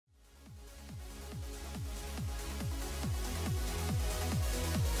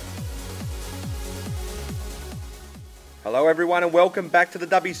Hello everyone and welcome back to the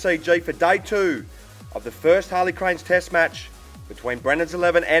WCG for day 2 of the first Harley Cranes test match between Brennan's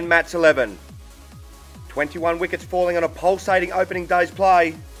 11 and Matt's 11. 21 wickets falling on a pulsating opening day's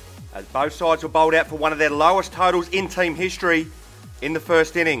play as both sides were bowled out for one of their lowest totals in team history in the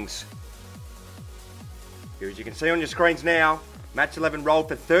first innings. Here, as you can see on your screens now, Matt's 11 rolled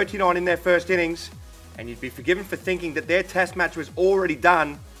for 39 in their first innings, and you'd be forgiven for thinking that their test match was already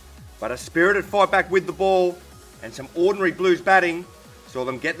done, but a spirited fight back with the ball and some ordinary Blues batting saw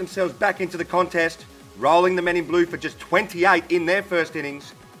them get themselves back into the contest, rolling the men in blue for just 28 in their first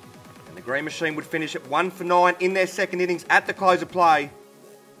innings. And the Green Machine would finish at 1 for 9 in their second innings at the close of play,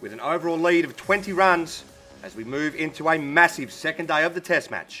 with an overall lead of 20 runs as we move into a massive second day of the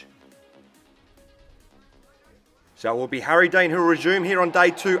test match. So it will be Harry Dean who will resume here on day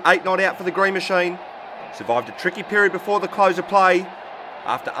 2, 8 not out for the Green Machine. Survived a tricky period before the close of play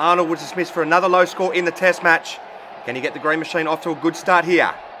after Arnold was dismissed for another low score in the test match. Can he get the Green Machine off to a good start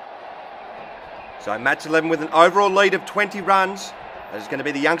here? So Matt's 11 with an overall lead of 20 runs. That is going to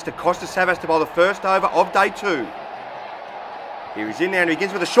be the youngster Costa Savas to bowl the first over of day 2. Here he's in now and he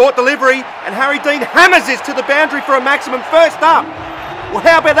begins with a short delivery, and Harry Dean hammers this to the boundary for a maximum first up. Well,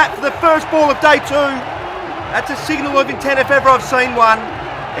 how about that for the first ball of day 2? That's a signal of intent if ever I've seen one.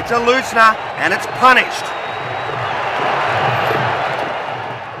 It's a loosener and it's punished.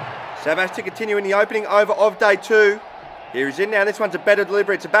 Savas to continue in the opening over of day 2. Here he's in now. This one's a better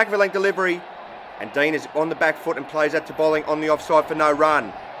delivery. It's a back of a length delivery. And Dean is on the back foot and plays that to bowling on the offside for no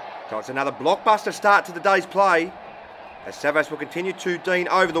run. So it's another blockbuster start to the day's play, as Savas will continue to Dean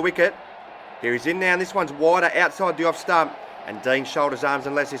over the wicket. Here he's in now. And this one's wider outside the off stump. And Dean shoulders arms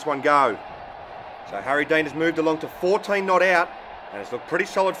and lets this one go. So Harry Dean has moved along to 14 not out, and it's looked pretty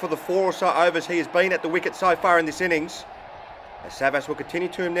solid for the 4 or so overs he has been at the wicket so far in this innings. As Savas will continue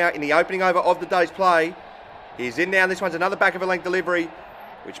to him now in the opening over of the day's play. He's in now, and this one's another back of a length delivery,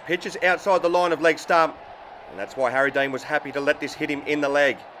 which pitches outside the line of leg stump, and that's why Harry Dean was happy to let this hit him in the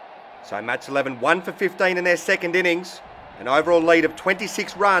leg. So Matt's 11 1 for 15 in their second innings, an overall lead of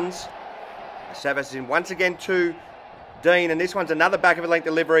 26 runs. As Savas is in once again to Dean, and this one's another back of a length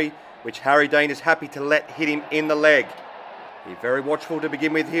delivery, which Harry Dean is happy to let hit him in the leg. He's very watchful to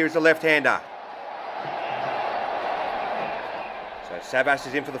begin with. Here is the left-hander. So Savas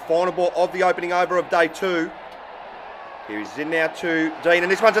is in for the final ball of the opening over of day 2. Here he's in now to Dean,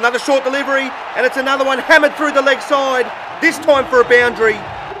 and this one's another short delivery, and it's another one hammered through the leg side, this time for a boundary.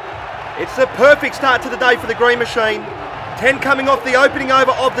 It's the perfect start to the day for the Green Machine. 10 coming off the opening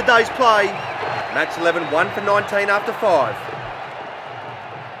over of the day's play. Matt's 11 1 for 19 after 5.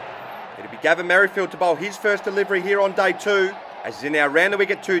 It'll be Gavin Merrifield to bowl his first delivery here on day 2. As he's in now round the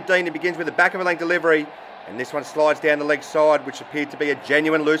wicket to Dean, he begins with a back of a length delivery, and this one slides down the leg side, which appeared to be a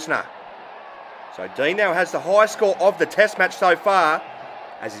genuine loosener. So Dean now has the highest score of the test match so far,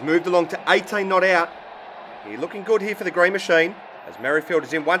 as he's moved along to 18 not out. He's looking good here for the Green Machine, as Merrifield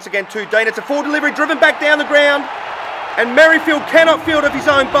is in once again to Dean. It's a full delivery driven back down the ground, and Merrifield cannot field of his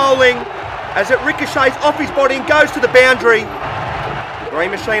own bowling, as it ricochets off his body and goes to the boundary. The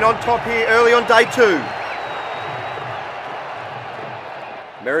Green Machine on top here early on day 2.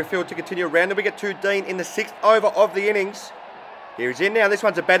 Merrifield to continue around the wicket to Dean in the 6th over of the innings. Here he's in now. This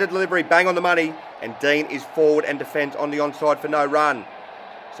one's a better delivery, bang on the money, and Dean is forward and defends on the onside for no run.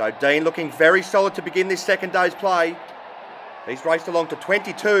 So Dean looking very solid to begin this second day's play. He's raced along to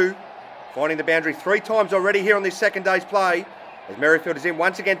 22, finding the boundary 3 times already here on this second day's play. As Merrifield is in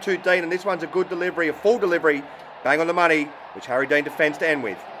once again to Dean, and this one's a good delivery, a full delivery, bang on the money, which Harry Dean defends to end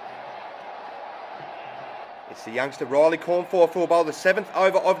with. It's the youngster Riley Cornforth who will bowl the 7th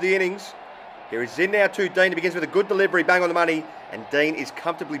over of the innings. Here he's in now to Dean. He begins with a good delivery, bang on the money, and Dean is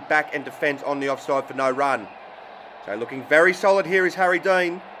comfortably back and defends on the offside for no run. So looking very solid here is Harry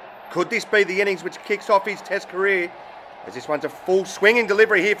Dean. Could this be the innings which kicks off his test career? As this one's a full swinging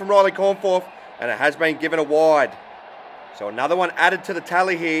delivery here from Riley Cornforth, and it has been given a wide. So another one added to the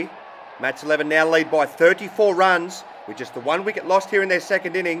tally here. Matt's 11 now lead by 34 runs, with just the 1 wicket lost here in their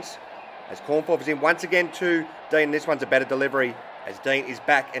second innings. As Cornforth is in once again to Dean, this one's a better delivery, as Dean is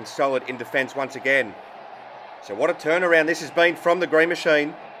back and solid in defence once again. So what a turnaround this has been from the Green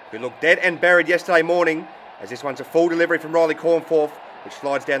Machine, who looked dead and buried yesterday morning, as this one's a full delivery from Riley Cornforth, which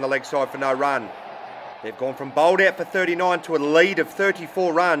slides down the leg side for no run. They've gone from bowled out for 39 to a lead of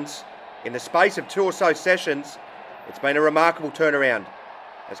 34 runs in the space of 2 or so sessions. It's been a remarkable turnaround,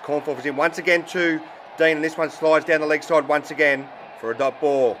 as Cornforth is in once again to Dean, and this one slides down the leg side once again for a dot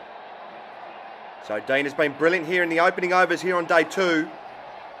ball. So Dean has been brilliant here in the opening overs here on day 2,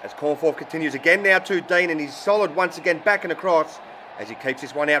 as Cornforth continues again now to Dean, and he's solid once again back and across as he keeps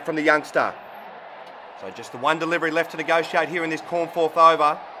this one out from the youngster. So just the one delivery left to negotiate here in this Cornforth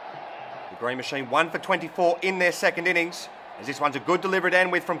over. The Green Machine 1 for 24 in their second innings, as this one's a good delivery to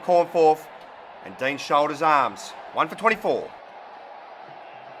end with from Cornforth. And Dean shoulders arms. 1 for 24.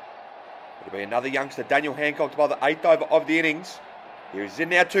 It'll be another youngster, Daniel Hancock, to bowl the 8th over of the innings. Here is in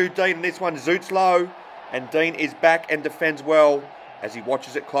now to Dean, and this one zoots low. And Dean is back and defends well as he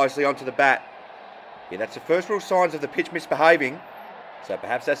watches it closely onto the bat. Yeah, that's the first real signs of the pitch misbehaving. So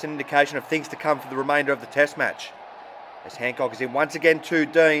perhaps that's an indication of things to come for the remainder of the test match. As Hancock is in once again to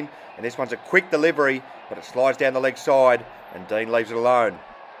Dean, and this one's a quick delivery, but it slides down the leg side, and Dean leaves it alone.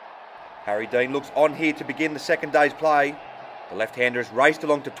 Harry Dean looks on here to begin the second day's play. The left-hander has raced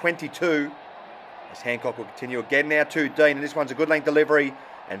along to 22, as Hancock will continue again now to Dean, and this one's a good length delivery,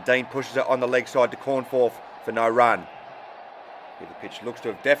 and Dean pushes it on the leg side to Cornforth for no run. Here the pitch looks to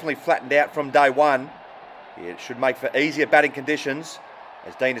have definitely flattened out from day one. Here it should make for easier batting conditions,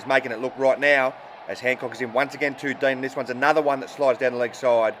 as Dean is making it look right now, as Hancock is in once again to Dean, and this one's another one that slides down the leg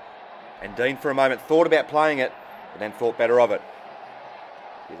side. And Dean for a moment thought about playing it, but then thought better of it.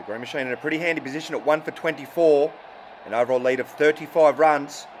 Here the Green Machine in a pretty handy position at 1 for 24, an overall lead of 35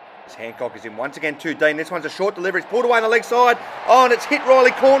 runs. As Hancock is in once again to Dean, this one's a short delivery, it's pulled away on the leg side, oh, and it's hit Riley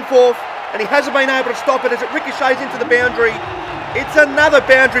Cornforth, and he hasn't been able to stop it as it ricochets into the boundary. It's another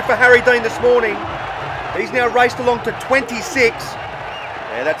boundary for Harry Dean this morning. He's now raced along to 26.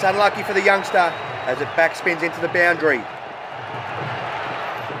 Yeah, that's unlucky for the youngster as it backspins into the boundary.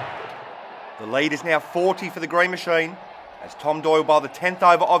 The lead is now 40 for the Green Machine as Tom Doyle bowled the 10th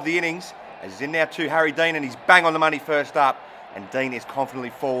over of the innings, as he's in now to Harry Dean, and he's bang on the money first up, and Dean is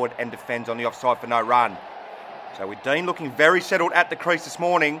confidently forward and defends on the offside for no run. So with Dean looking very settled at the crease this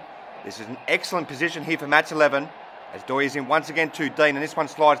morning, this is an excellent position here for match 11, as Doyle is in once again to Dean, and this one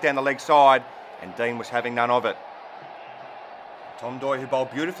slides down the leg side, and Dean was having none of it. Tom Doyle, who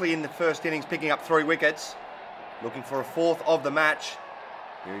bowled beautifully in the first innings, picking up 3 wickets, looking for a 4th of the match.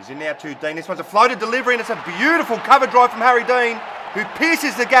 Here he's in now to Dean. This one's a floated delivery, and it's a beautiful cover drive from Harry Dean, who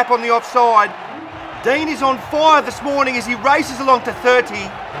pierces the gap on the offside. Dean is on fire this morning as he races along to 30.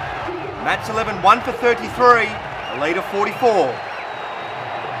 Match 11, 1 for 33, a lead of 44.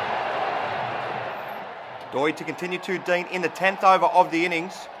 Doyle to continue to Dean in the 10th over of the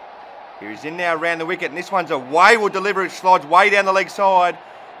innings. Here he's in now around the wicket, and this one's a wayward delivery, which slides way down the leg side,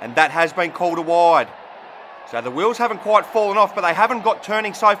 and that has been called a wide. So the wheels haven't quite fallen off, but they haven't got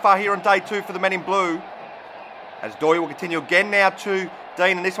turning so far here on day 2 for the men in blue. As Doyle will continue again now to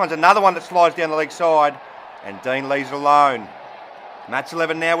Dean, and this one's another one that slides down the leg side, and Dean leaves it alone. Match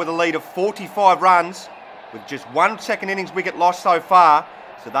 11 now with a lead of 45 runs, with just 1 second innings wicket lost so far,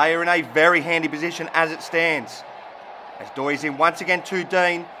 so they are in a very handy position as it stands. As Doyle's in once again to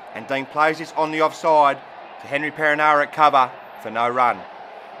Dean, and Dean plays this on the offside to Henry Perenara at cover for no run.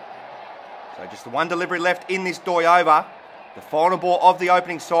 So just the one delivery left in this Doyle over, the final ball of the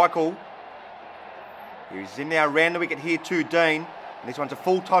opening cycle. Here he's in now around the wicket here to Dean, and this one's a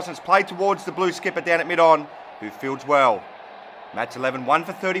full toss, and it's played towards the blue skipper down at mid-on, who fields well. Match 11, 1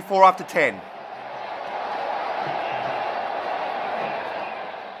 for 34 after 10.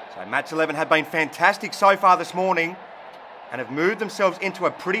 So match 11 have been fantastic so far this morning, and have moved themselves into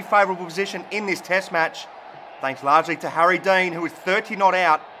a pretty favourable position in this test match, thanks largely to Harry Dean, who is 30 not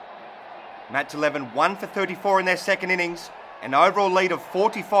out. Match 11, 1 for 34 in their second innings, an overall lead of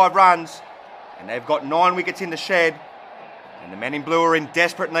 45 runs, and they've got 9 wickets in the shed, and the men in blue are in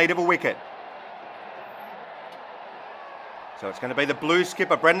desperate need of a wicket. So it's going to be the blue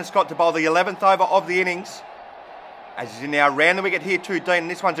skipper, Brendan Scott, to bowl the 11th over of the innings, as he's in now around the wicket here to Dean, and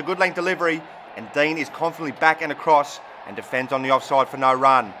this one's a good length delivery, and Dean is confidently back and across, and defends on the offside for no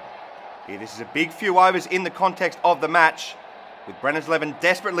run. Here, this is a big few overs in the context of the match, with Brennan's 11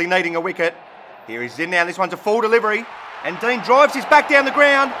 desperately needing a wicket. Here he's in now, this one's a full delivery, and Dean drives his back down the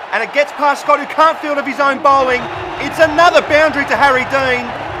ground, and it gets past Scott, who can't field of his own bowling. It's another boundary to Harry Dean.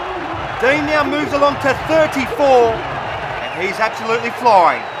 Dean now moves along to 34, and he's absolutely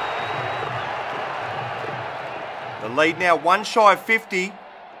flying. The lead now 1 shy of 50,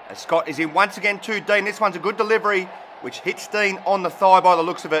 as Scott is in once again to Dean. This one's a good delivery, which hits Dean on the thigh by the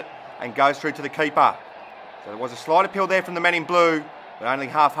looks of it, and goes through to the keeper. So there was a slight appeal there from the men in blue, but only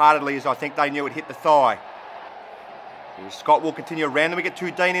half-heartedly, as I think they knew it hit the thigh. Here Scott will continue around the wicket to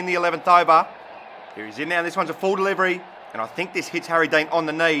Dean in the 11th over. Here he's in now, this one's a full delivery, and I think this hits Harry Dean on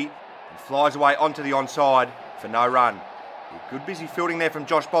the knee, and flies away onto the onside for no run. Good busy fielding there from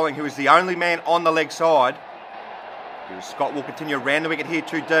Josh Bolling, who is the only man on the leg side. Here Scott will continue around the wicket here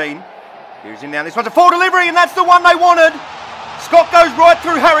to Dean. Here's in now, this one's a full delivery, and that's the one they wanted. Scott goes right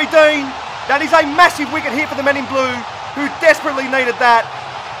through Harry Dean. That is a massive wicket here for the men in blue, who desperately needed that.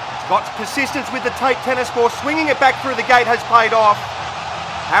 Got persistence with the tape tennis ball, swinging it back through the gate has paid off.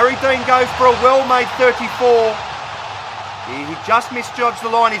 Harry Dean goes for a well-made 34. He just misjudged the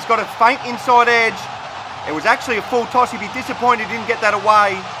line. He's got a faint inside edge. It was actually a full toss. He'd be disappointed he didn't get that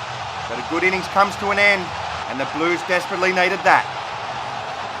away. But a good innings comes to an end, and the Blues desperately needed that.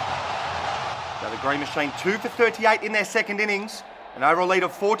 So the Green Machine 2 for 38 in their second innings, an overall lead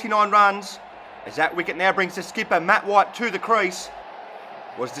of 49 runs, as that wicket now brings the skipper Matt White to the crease.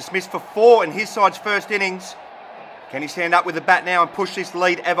 Was dismissed for 4 in his side's first innings. Can he stand up with the bat now and push this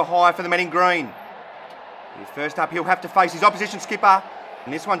lead ever higher for the men in green? First up, he'll have to face his opposition skipper,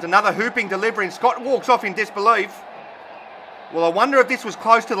 and this one's another hooping delivery, and Scott walks off in disbelief. Well, I wonder if this was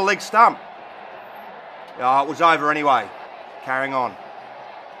close to the leg stump. Oh, it was over anyway. Carrying on.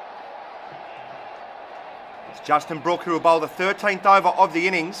 It's Justin Brooke who will bowl the 13th over of the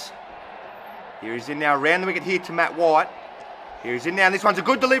innings. Here he's in now, around the wicket here to Matt White. Here he's in now, and this one's a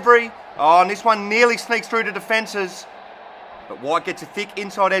good delivery. Oh, and this one nearly sneaks through to defences. But White gets a thick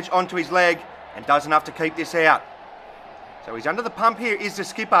inside edge onto his leg and does enough to keep this out. So he's under the pump here, is the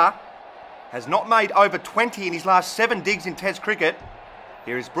skipper. Has not made over 20 in his last 7 digs in Test cricket.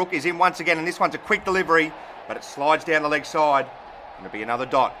 Here is Brooke, is in once again, and this one's a quick delivery, but it slides down the leg side, and it'll be another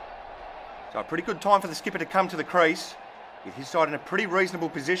dot. So a pretty good time for the skipper to come to the crease, with his side in a pretty reasonable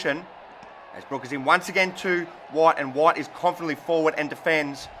position, as Brooke is in once again to White, and White is confidently forward and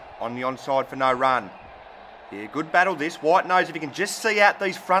defends on the onside for no run. Yeah, good battle this. White knows if he can just see out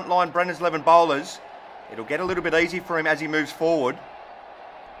these frontline Brennan's 11 bowlers, it'll get a little bit easy for him as he moves forward.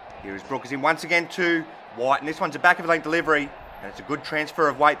 Here is Brooke is in once again to White, and this one's a back of the length delivery, and it's a good transfer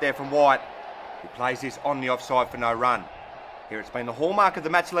of weight there from White, who plays this on the offside for no run. Here it's been the hallmark of the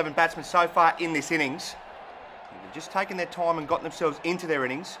match 11 batsmen so far in this innings. They've just taken their time and got themselves into their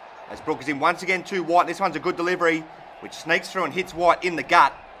innings, as Brooke is in once again to White. This one's a good delivery, which sneaks through and hits White in the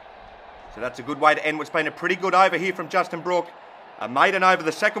gut. So that's a good way to end what's been a pretty good over here from Justin Brooke. A maiden over,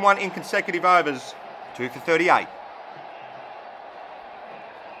 the second one in consecutive overs, 2 for 38.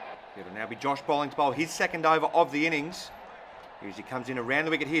 It'll now be Josh Bolling to bowl his second over of the innings. Here as he comes in around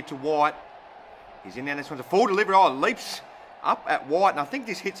the wicket here to White. He's in there, this one's a full delivery. Oh, leaps up at White, and I think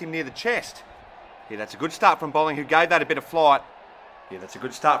this hits him near the chest. Yeah, that's a good start from Bolling, who gave that a bit of flight. Yeah, that's a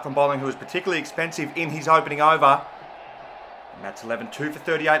good start from Bolling, who was particularly expensive in his opening over. And that's 11, 2 for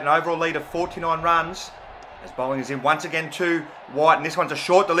 38, an overall lead of 49 runs. As Bolling is in once again to White, and this one's a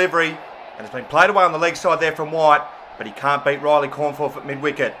short delivery, and it's been played away on the leg side there from White, but he can't beat Riley Cornforth at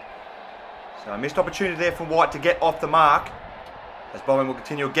mid-wicket. So a missed opportunity there from White to get off the mark. As Bolling will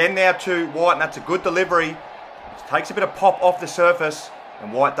continue again now to White, and that's a good delivery, which takes a bit of pop off the surface,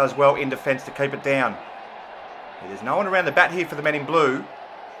 and White does well in defence to keep it down. Yeah, there's no one around the bat here for the men in blue.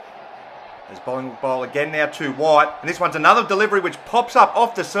 As Bolling will bowl again now to White, and this one's another delivery which pops up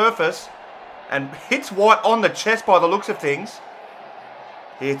off the surface and hits White on the chest by the looks of things.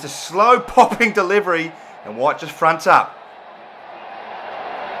 Yeah, it's a slow popping delivery, and White just fronts up.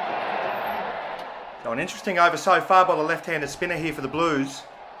 So an interesting over so far by the left-handed spinner here for the Blues.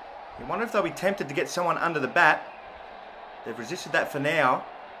 You wonder if they'll be tempted to get someone under the bat. They've resisted that for now.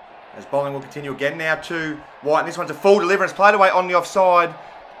 As Bolling will continue again now to White, and this one's a full delivery, it's played away on the offside.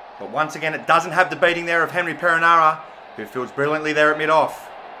 But once again, it doesn't have the beating there of Henry Perinara, who fields brilliantly there at mid-off.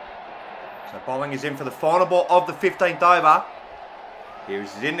 So Bolling is in for the final ball of the 15th over. Here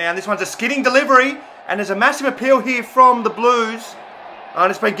he's in now, and this one's a skidding delivery, and there's a massive appeal here from the Blues. And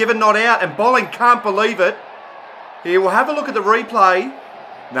it's been given not out, and Bolling can't believe it. Here, we'll have a look at the replay.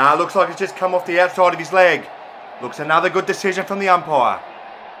 Nah, looks like it's just come off the outside of his leg. Looks another good decision from the umpire.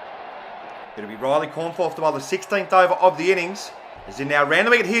 It'll be Riley Cornforth to bowl the 16th over of the innings. Is in now round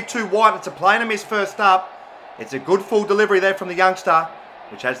the wicket here to White. It's a play and a miss first up. It's a good full delivery there from the youngster,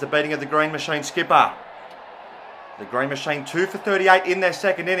 which has the beating of the Green Machine skipper. The Green Machine 2 for 38 in their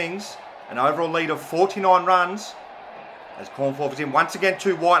second innings. An overall lead of 49 runs. As Cornforth is in once again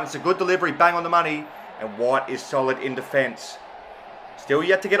to White, and it's a good delivery, bang on the money, and White is solid in defence. Still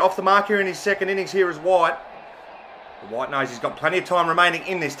yet to get off the mark here in his second innings here is White. The White knows he's got plenty of time remaining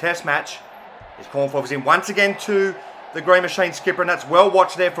in this test match. As Cornforth is in once again to the Green Machine skipper, and that's well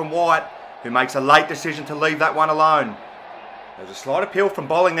watched there from White, who makes a late decision to leave that one alone. There's a slight appeal from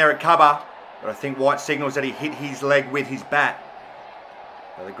Bolling there at cover, but I think White signals that he hit his leg with his bat.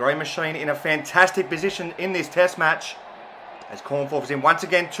 Now the Green Machine in a fantastic position in this test match, as Cornforth is in once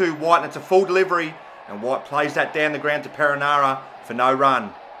again to White, and it's a full delivery, and White plays that down the ground to Perinara for no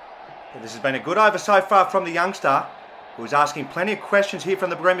run. But this has been a good over so far from the youngster, who is asking plenty of questions here from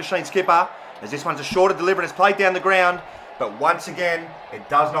the Green Machine skipper, as this one's a shorter delivery and it's played down the ground, but once again, it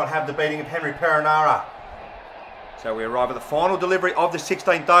does not have the beating of Henry Perinara. So we arrive at the final delivery of the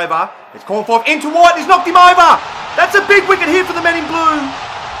 16th over. It's Cornforth into White. He's knocked him over. That's a big wicket here for the men in blue.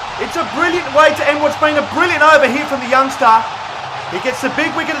 It's a brilliant way to end what's been a brilliant over here from the youngster. He gets the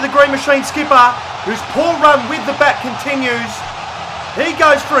big wicket of the Green Machine skipper, whose poor run with the bat continues. He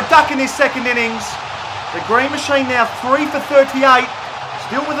goes for a duck in his second innings. The Green Machine now 3 for 38,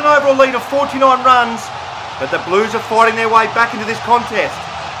 still with an overall lead of 49 runs, but the Blues are fighting their way back into this contest.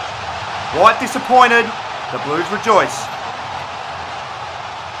 White disappointed, the Blues rejoice.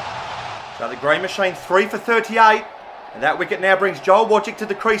 So the Green Machine 3 for 38, and that wicket now brings Joel Wodjick to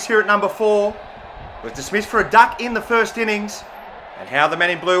the crease here at number 4. Was dismissed for a duck in the first innings, and how the men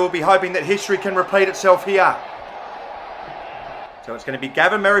in blue will be hoping that history can repeat itself here. So it's going to be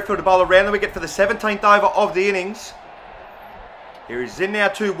Gavin Merrifield to bowl around the wicket for the 17th over of the innings. Here is in now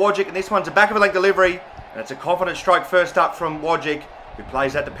to Wodjick, and this one's a back of a leg delivery, and it's a confident stroke first up from Wodjick, who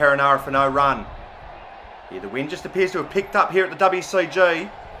plays that to Perenara for no run. Here the wind just appears to have picked up here at the WCG,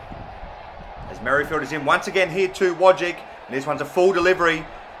 as Merrifield is in once again here to Wodjick, and this one's a full delivery,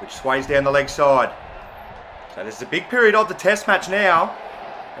 which sways down the leg side. So this is a big period of the test match now.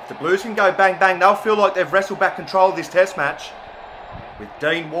 If the Blues can go bang bang, they'll feel like they've wrestled back control of this test match, with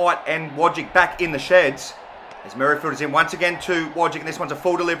Dean, White and Wodjick back in the sheds. As Merrifield is in once again to Wodjick, and this one's a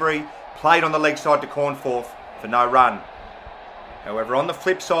full delivery, played on the leg side to Cornforth for no run. However, on the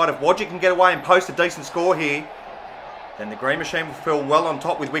flip side, if Wodjick can get away and post a decent score here, then the Green Machine will feel well on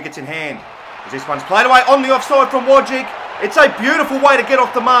top with wickets in hand. As this one's played away on the offside from Wodjick, it's a beautiful way to get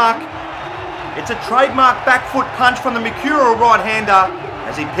off the mark. It's a trademark back foot punch from the Mercurial right-hander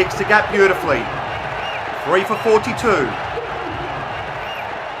as he picks the gap beautifully. 3 for 42.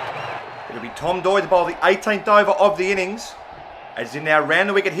 It'll be Tom Doy to bowl the 18th over of the innings, as he now round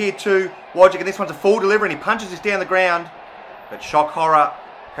the wicket here to Wodjick, and this one's a full delivery and he punches this down the ground, but shock horror,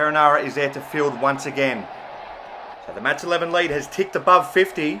 Perenara is there to field once again. So the match 11 lead has ticked above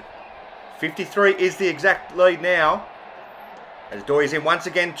 50. 53 is the exact lead now, as Doy is in once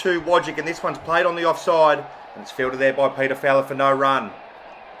again to Wodjick, and this one's played on the offside, and it's fielded there by Peter Fowler for no run.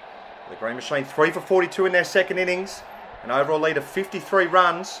 The Green Machine 3 for 42 in their second innings, an overall lead of 53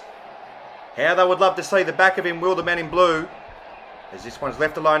 runs. How they would love to see the back of him, will the men in blue, as this one's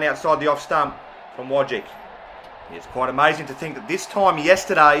left alone outside the off stump from Wodjick. It's quite amazing to think that this time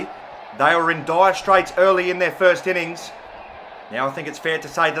yesterday, they were in dire straits early in their first innings. Now I think it's fair to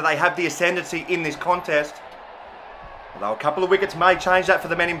say that they have the ascendancy in this contest. Although a couple of wickets may change that for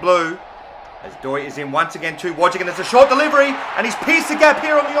the men in blue, as Doy is in once again to Wodjick, and it's a short delivery, and he's pierced the gap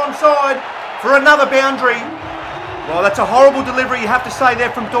here on the onside for another boundary. Well, that's a horrible delivery, you have to say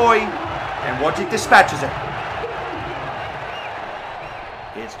there, from Doy, and Wodjick dispatches it.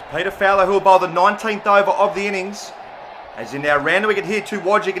 It's Peter Fowler who will bowl the 19th over of the innings, as in now round the wicket here to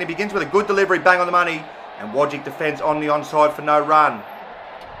Wodjick, and he begins with a good delivery, bang on the money, and Wodjick defends on the onside for no run.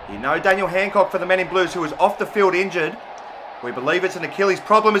 You know Daniel Hancock for the men in blues, who is off the field injured. We believe it's an Achilles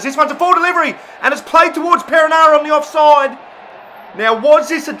problem, as this one's a full delivery, and it's played towards Perenara on the offside. Now, was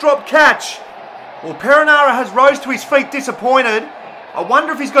this a drop catch? Well, Perenara has rose to his feet disappointed. I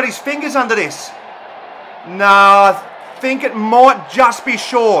wonder if he's got his fingers under this. No, I think it might just be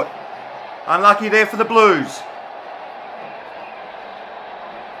short. Unlucky there for the Blues.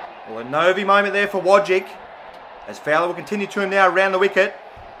 Well, a Novi moment there for Wodjick, as Fowler will continue to him now around the wicket.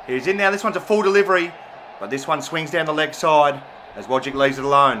 He's in now, this one's a full delivery, but this one swings down the leg side as Wodjick leaves it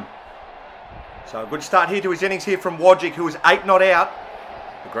alone. So a good start here to his innings here from Wodjick, who is 8 not out.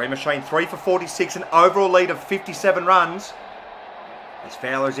 The Green Machine 3 for 46, an overall lead of 57 runs. As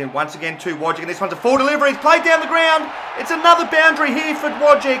Fowler is in once again to Wodjick, and this one's a full delivery. It's played down the ground. It's another boundary here for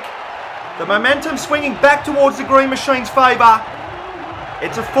Wodjick. The momentum swinging back towards the Green Machine's favour.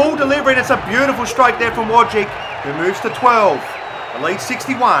 It's a full delivery, and it's a beautiful stroke there from Wodjick, who moves to 12. The lead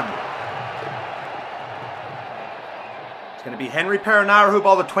 61. It's going to be Henry Perenara who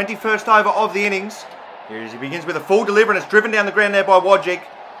bowled the 21st over of the innings. Here he begins with a full delivery, and it's driven down the ground there by Wodjick,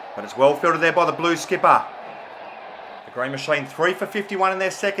 but it's well fielded there by the Blues skipper. The Green Machine 3 for 51 in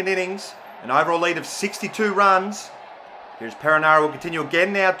their second innings, an overall lead of 62 runs. Here's Perenara will continue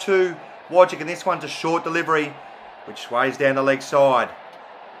again now to Wodjick, and this one's a short delivery, which sways down the leg side.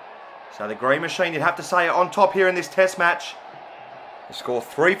 So the Green Machine, you'd have to say, are on top here in this test match. They score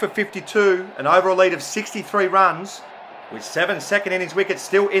 3 for 52, an overall lead of 63 runs, with 7 second innings wickets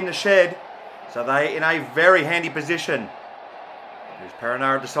still in the shed. So they're in a very handy position. As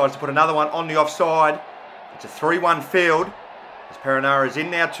Perenara decides to put another one on the offside. It's a 3-1 field. As Perenara is in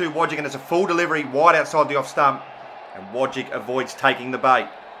now to Wodjick, and it's a full delivery wide outside the off stump, and Wodjick avoids taking the bait.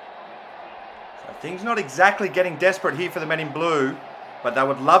 So things not exactly getting desperate here for the men in blue, but they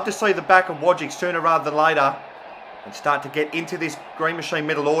would love to see the back of Wodjick sooner rather than later. and start to get into this Green Machine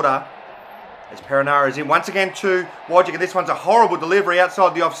middle order. As Perenara is in once again to Wodgick, and this one's a horrible delivery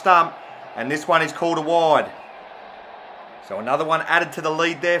outside the off stump, and this one is called a wide. So another one added to the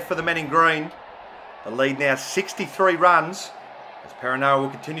lead there for the men in green. The lead now 63 runs. As Perenara will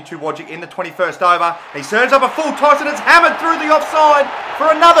continue to Wodgick in the 21st over. He serves up a full toss and it's hammered through the offside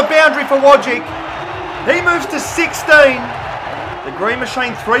for another boundary for Wodgick. He moves to 16. The Green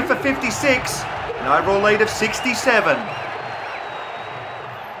Machine 3 for 56. An overall lead of 67.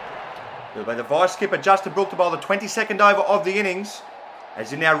 It'll be the vice skipper Justin Brook to bowl the 22nd over of the innings.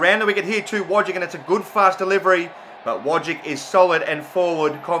 As he now round the wicket here to Wodgick, and it's a good fast delivery, but Wodgick is solid and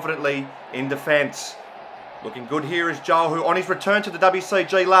forward confidently in defence. Looking good here is Joel, who on his return to the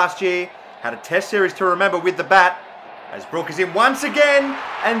WCG last year had a test series to remember with the bat. As Brook is in once again,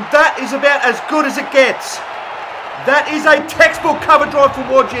 and that is about as good as it gets. That is a textbook cover drive for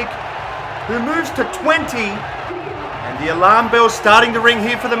Wodgick, who moves to 20. And the alarm bell's starting to ring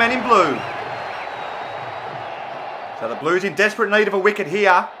here for the men in blue. So the Blues in desperate need of a wicket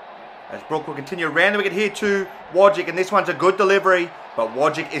here. As Brook will continue around the wicket here to Wodgick, and this one's a good delivery, but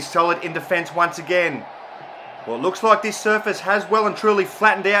Wodgick is solid in defence once again. Well, it looks like this surface has well and truly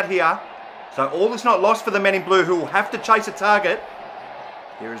flattened out here. So all is not lost for the men in blue, who will have to chase a target.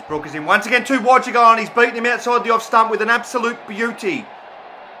 Here is Brook is in once again to Wodgick, and he's beaten him outside the off stump with an absolute beauty.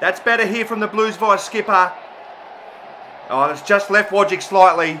 That's better here from the Blues vice skipper. Oh, it's just left Wodgick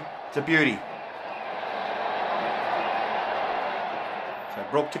slightly. It's a beauty. So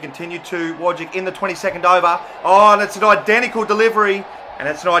Brook to continue to Wodgick in the 22nd over. Oh, and it's an identical delivery. And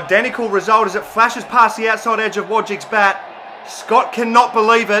it's an identical result as it flashes past the outside edge of Wodgick's bat. Scott cannot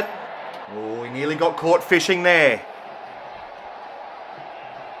believe it. Oh, he nearly got caught fishing there.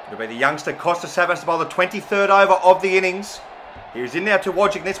 It'll be the youngster Costa Savas to bowl the 23rd over of the innings. He's in now to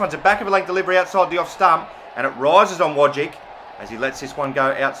Wodgick. This one's a back of a length delivery outside the off stump. And it rises on Wodgick as he lets this one go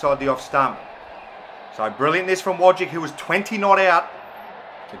outside the off stump. So brilliantness from Wodgick, who was 20 not out.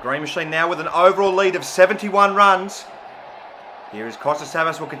 The Green Machine now with an overall lead of 71 runs. Here is Costa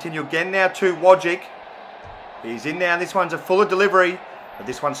Savas, will continue again now to Wodgick. He's in now, and this one's a fuller delivery, but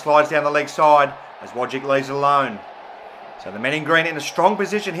this one slides down the leg side as Wodgick leaves it alone. So the men in green in a strong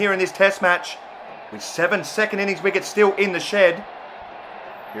position here in this test match, with 7 second innings wickets still in the shed.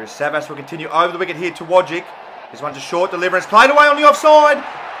 Here is Savas, will continue over the wicket here to Wodgick. This one's a short delivery, it's played away on the offside,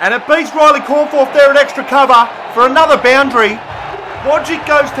 and it beats Riley Cornforth there at extra cover for another boundary. Wodgick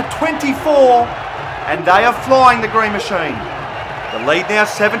goes to 24, and they are flying, the Green Machine. The lead now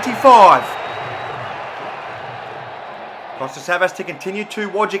 75. Costa Savas to continue to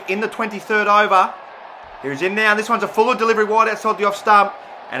Wodgick in the 23rd over. He's in now, and this one's a fuller delivery wide outside the off stump,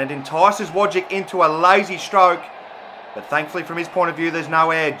 and it entices Wodgick into a lazy stroke. But thankfully from his point of view, there's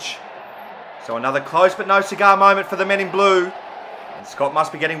no edge. So another close but no cigar moment for the men in blue. And Scott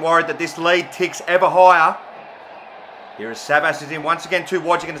must be getting worried that this lead ticks ever higher. Here is Savas is in once again to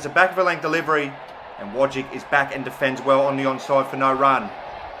Wodgick, and it's a back of a length delivery. And Wodgick is back and defends well on the onside for no run.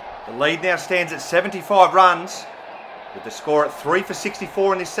 The lead now stands at 75 runs, with the score at 3 for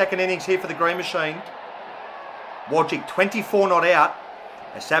 64 in this second innings here for the Green Machine. Wodgick 24 not out.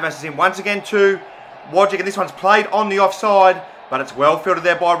 As Savas is in once again to Wodgick, and this one's played on the offside, but it's well fielded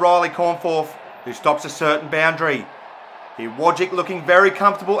there by Riley Cornforth, who stops a certain boundary. Here Wodgick looking very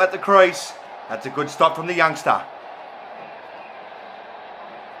comfortable at the crease. That's a good stop from the youngster.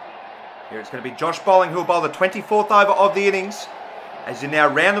 Here it's going to be Josh Bolling, who will bowl the 24th over of the innings. As you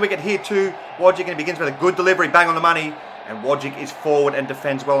now round the wicket here to Wodgick, and it begins with a good delivery, bang on the money. And Wodgick is forward and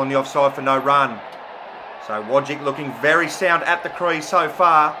defends well on the offside for no run. So Wodgick looking very sound at the crease so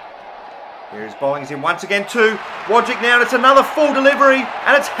far. Here is Bolling in once again to Wodgick now, and it's another full delivery,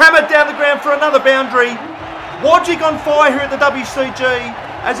 and it's hammered down the ground for another boundary. Wodgick on fire here at the WCG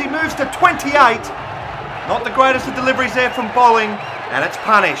as he moves to 28. Not the greatest of deliveries there from Bolling, and it's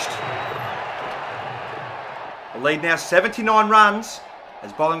punished. The lead now 79 runs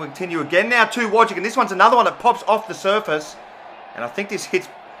as Bolling will continue again now to Wodgick, and this one's another one that pops off the surface, and I think this hits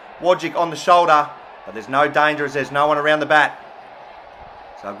Wodgick on the shoulder, but there's no danger as there's no one around the bat.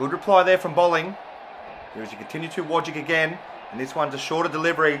 So a good reply there from Bolling. Here as you continue to Wodgick again, and this one's a shorter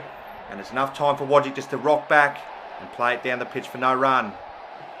delivery, and it's enough time for Wodgick just to rock back and play it down the pitch for no run.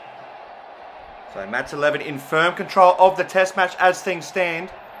 So Matt's 11 in firm control of the test match as things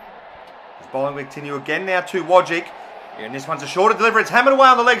stand. As Bolling will continue again now to Wodgick, and this one's a shorter delivery, it's hammered away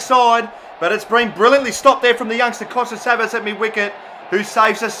on the leg side, but it's been brilliantly stopped there from the youngster Costa Savas at mid-wicket, who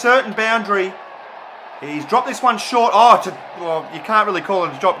saves a certain boundary. He's dropped this one short. Oh, well, you can't really call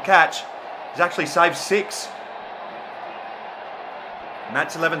it a drop catch. He's actually saved 6.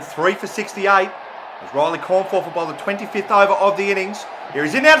 Matt's 11, 3 for 68. As Riley Cornforth will bowl the 25th over of the innings. Here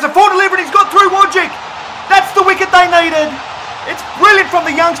he's in now, it's a full delivery, he's got through Wodjick. That's the wicket they needed. It's brilliant from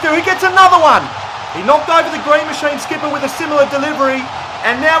the youngster who gets another one. He knocked over the Green Machine skipper with a similar delivery,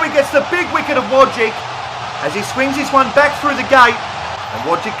 and now he gets the big wicket of Wodjick as he swings his one back through the gate, and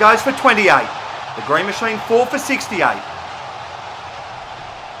Wodjick goes for 28. The Green Machine 4 for 68.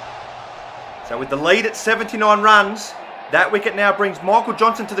 So with the lead at 79 runs, that wicket now brings Michael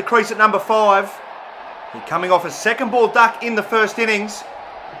Johnson to the crease at number 5. He coming off a second ball duck in the first innings.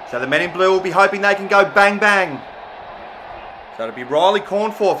 So the men in blue will be hoping they can go bang bang. So it'll be Riley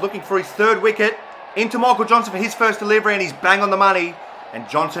Cornforth looking for his third wicket. Into Michael Johnson for his first delivery, and he's bang on the money. And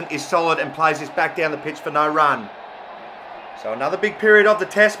Johnson is solid and plays this back down the pitch for no run. So another big period of the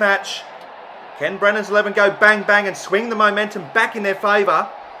test match. Can Brennan's 11 go bang bang and swing the momentum back in their favour?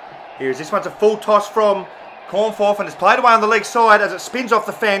 Here's this one's a full toss from Cornforth, and it's played away on the leg side as it spins off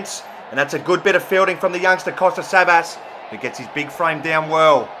the fence. And that's a good bit of fielding from the youngster Costa Savas, who gets his big frame down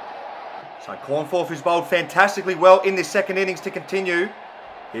well. So Cornforth, who's bowled fantastically well in this second innings to continue.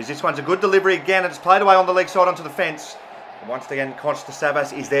 Here's this one's a good delivery again, and it's played away on the leg side onto the fence. And once again, Costa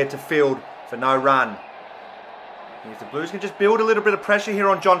Savas is there to field for no run. If the Blues can just build a little bit of pressure here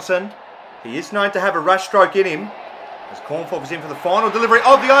on Johnson. He is known to have a rush stroke in him. As Cornforth is in for the final delivery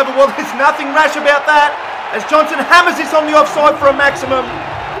of the over. Well, there's nothing rash about that. As Johnson hammers this on the offside for a maximum.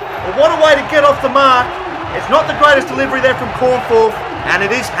 Well, what a way to get off the mark. It's not the greatest delivery there from Cornforth, and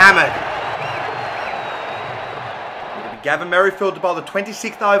it is hammered. It'll be Gavin Merrifield to bowl the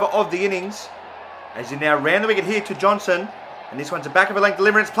 26th over of the innings. As he now ran the wicket here to Johnson. And this one's a back of a length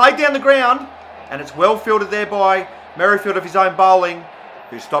delivery. It's played down the ground. And it's well fielded there by Merrifield of his own bowling,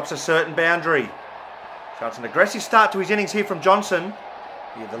 who stops a certain boundary. So it's an aggressive start to his innings here from Johnson.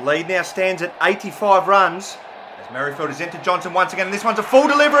 Here the lead now stands at 85 runs. As Merrifield is into Johnson once again. And this one's a full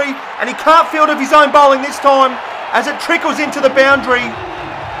delivery. And he can't field of his own bowling this time as it trickles into the boundary.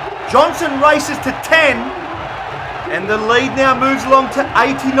 Johnson races to 10. And the lead now moves along to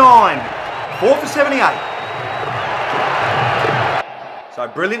 89. 4 for 78. So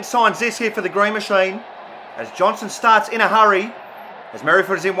brilliant signs this here for the Green Machine. As Johnson starts in a hurry. As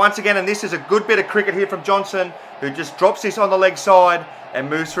Merrifield is in once again, and this is a good bit of cricket here from Johnson, who just drops this on the leg side and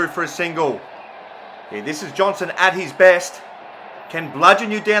moves through for a single. Yeah, this is Johnson at his best. Can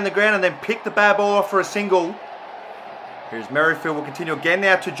bludgeon you down the ground and then pick the bad ball off for a single. Here's Merrifield, will continue again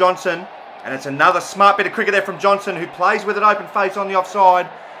now to Johnson. And it's another smart bit of cricket there from Johnson, who plays with an open face on the offside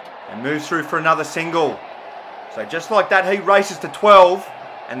and moves through for another single. So just like that, he races to 12.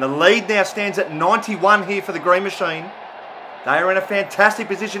 And the lead now stands at 91 here for the Green Machine. They are in a fantastic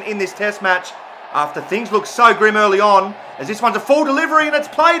position in this test match after things look so grim early on. As this one's a full delivery and it's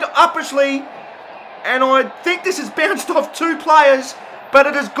played uppishly. And I think this has bounced off 2 players, but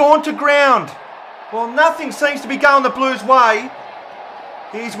it has gone to ground. Well, nothing seems to be going the Blues' way.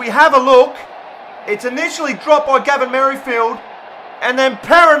 Here's we have a look. It's initially dropped by Gavin Merrifield. And then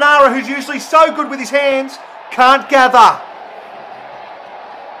Perenara, who's usually so good with his hands, can't gather.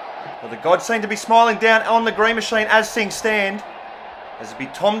 Well, the gods seem to be smiling down on the Green Machine as things stand. As it be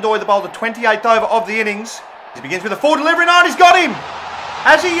Tom Doy, the bowler, the 28th over of the innings. He begins with a full delivery, and he's got him!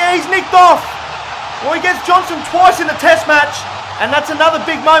 He's nicked off! Well, he gets Johnson twice in the test match, and that's another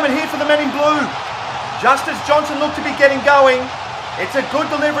big moment here for the men in blue. Just as Johnson looked to be getting going, it's a good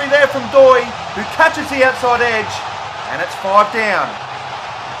delivery there from Doy, who catches the outside edge, and it's 5 down.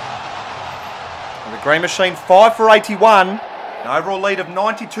 And the Green Machine 5 for 81. An overall lead of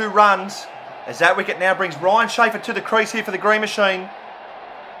 92 runs, as that wicket now brings Ryan Schaefer to the crease here for the Green Machine.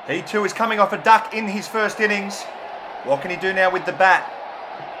 He too is coming off a duck in his first innings. What can he do now with the bat?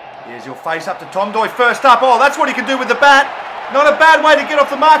 Here's your face up to Tom Doy first up. Oh, that's what he can do with the bat. Not a bad way to get off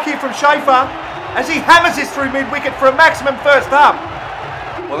the mark here from Schaefer, as he hammers this through mid-wicket for a maximum first up.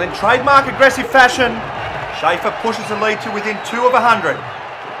 Well, in trademark aggressive fashion, Schaefer pushes the lead to within 2 of 100.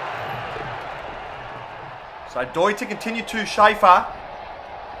 So Doy to continue to Schaefer.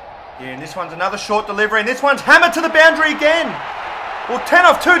 Here, and this one's another short delivery, and this one's hammered to the boundary again. Well, 10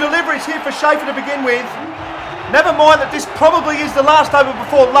 off 2 deliveries here for Schaefer to begin with. Never mind that this probably is the last over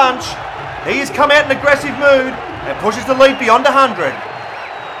before lunch. He has come out in aggressive mood and pushes the lead beyond 100.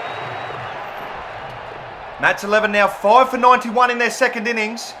 Nats 11 now 5 for 91 in their second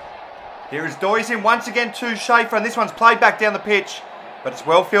innings. Here is Doy's in once again to Schaefer, and this one's played back down the pitch, but it's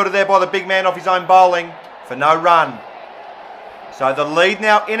well fielded there by the big man off his own bowling for no run. So the lead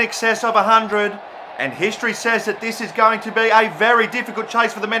now in excess of 100, and history says that this is going to be a very difficult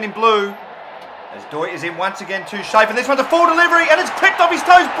chase for the men in blue. As Doy is in once again to Schaefer, and this one's a full delivery, and it's clipped off his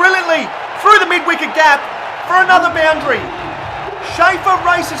toes brilliantly through the mid-wicket gap for another boundary. Schaefer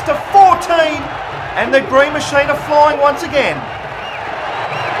races to 14, And the Green Machine are flying once again.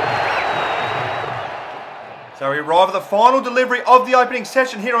 So we arrive at the final delivery of the opening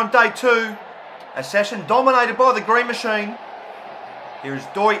session here on day 2. A session dominated by the Green Machine. Here is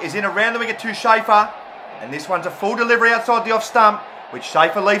Doy is in around the wicket to Schaefer. And this one's a full delivery outside the off stump, which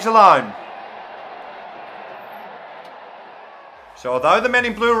Schaefer leaves alone. So although the men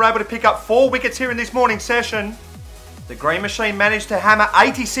in blue were able to pick up 4 wickets here in this morning's session, the Green Machine managed to hammer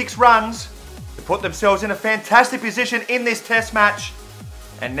 86 runs to put themselves in a fantastic position in this test match,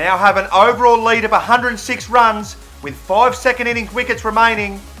 and now have an overall lead of 106 runs with 5 second innings wickets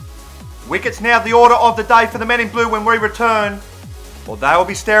remaining. Wickets now the order of the day for the men in blue when we return, or they will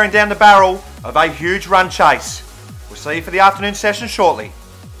be staring down the barrel of a huge run chase. We'll see you for the afternoon session shortly.